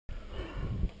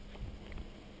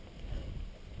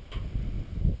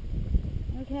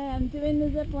Okay, I'm doing the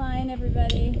zip line,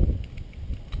 everybody.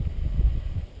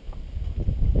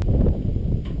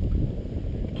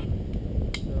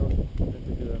 So, I have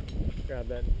to do a, grab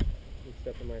that and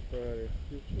step in my front or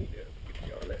get you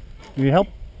on it. Need help?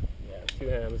 Yeah, 2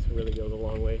 hands really goes a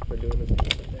long way for doing this.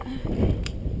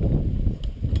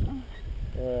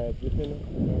 Alright, zip in.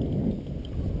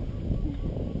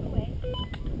 Away. Alright,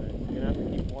 you're gonna have to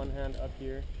keep one hand up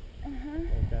here, Uh-huh.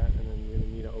 like that, and then you're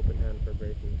gonna need an open hand for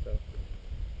braking, so.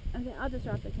 Okay, I'll just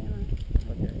drop the camera.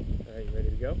 Okay, alright, you ready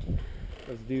to go?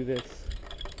 Let's do this.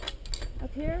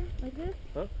 Up here? Like this?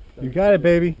 Huh? No, You got it,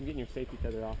 baby. I'm getting your safety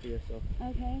tether off here, so.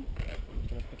 Okay. I'm just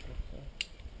gonna put this,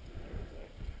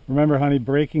 Remember, honey,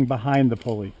 braking behind the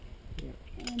pulley.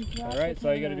 And drop Alright, the so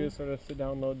all you gotta camera. do is sort of sit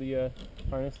down, load the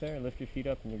harness there, lift your feet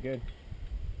up, and you're good.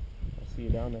 I'll see you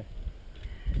down there.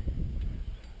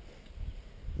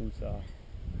 Woosah.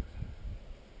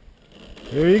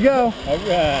 There you go.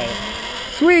 Alright.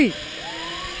 Sweet.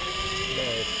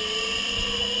 Nice.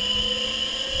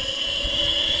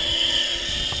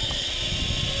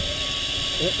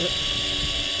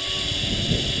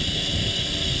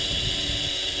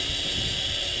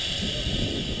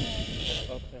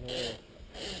 Up and away.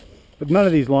 But none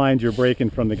of these lines you're braking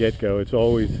from the get-go. It's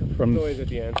always from... It's always at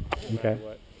the end, no Okay. matter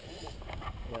what.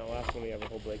 Now, last one we have a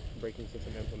whole braking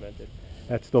system implemented.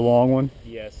 That's the long one?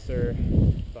 Yes, sir.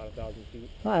 About 1,000 feet.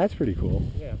 Ah, that's pretty cool.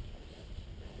 Yeah.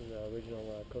 The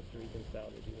original Costa Rican style.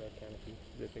 They do that canopy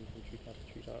zipping from treetop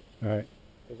to treetop. All right.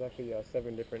 There's actually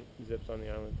 7 different zips on the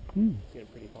island. It's getting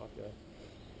pretty popular.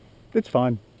 It's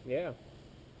fun. Yeah.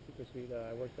 Super sweet.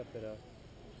 I worked up at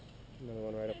another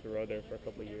one right up the road there for a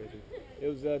couple of years. And it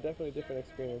was definitely a different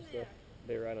experience.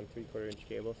 They ride on 3/4 inch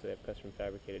cable, so they have custom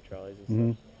fabricated trolleys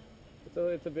and stuff.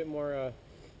 It's a bit more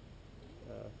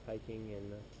hiking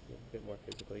and a bit more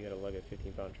physical. You got to lug a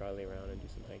 15-pound trolley around and do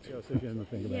some hiking. So you have to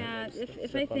think about Yeah, it.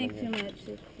 if I think too much,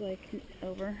 it's like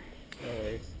over. No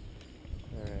worries.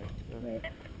 Alright. Wait.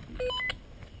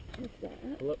 What's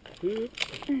that? Pull up. Whoop.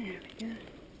 There we go.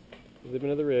 Zipping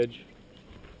to the ridge.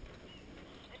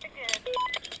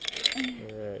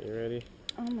 Alright, you ready?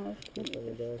 Almost. Let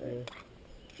me down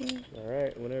here.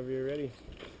 Alright, whenever you're ready,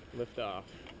 lift off.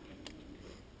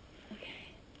 Okay.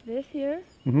 This here?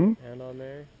 Mm-hmm. Hand on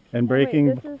there. And Oh, wait, braking...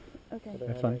 this is, okay. Other That's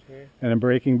hand fine. right here. And then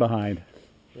braking behind.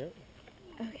 Yep.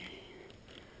 Okay.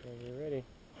 Whenever you're ready.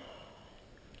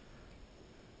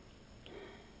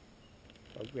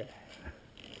 Okay.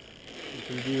 You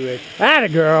can do it. Atta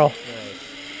girl! Nice.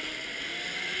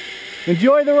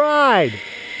 Enjoy the ride!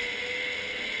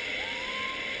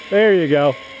 There you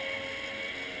go.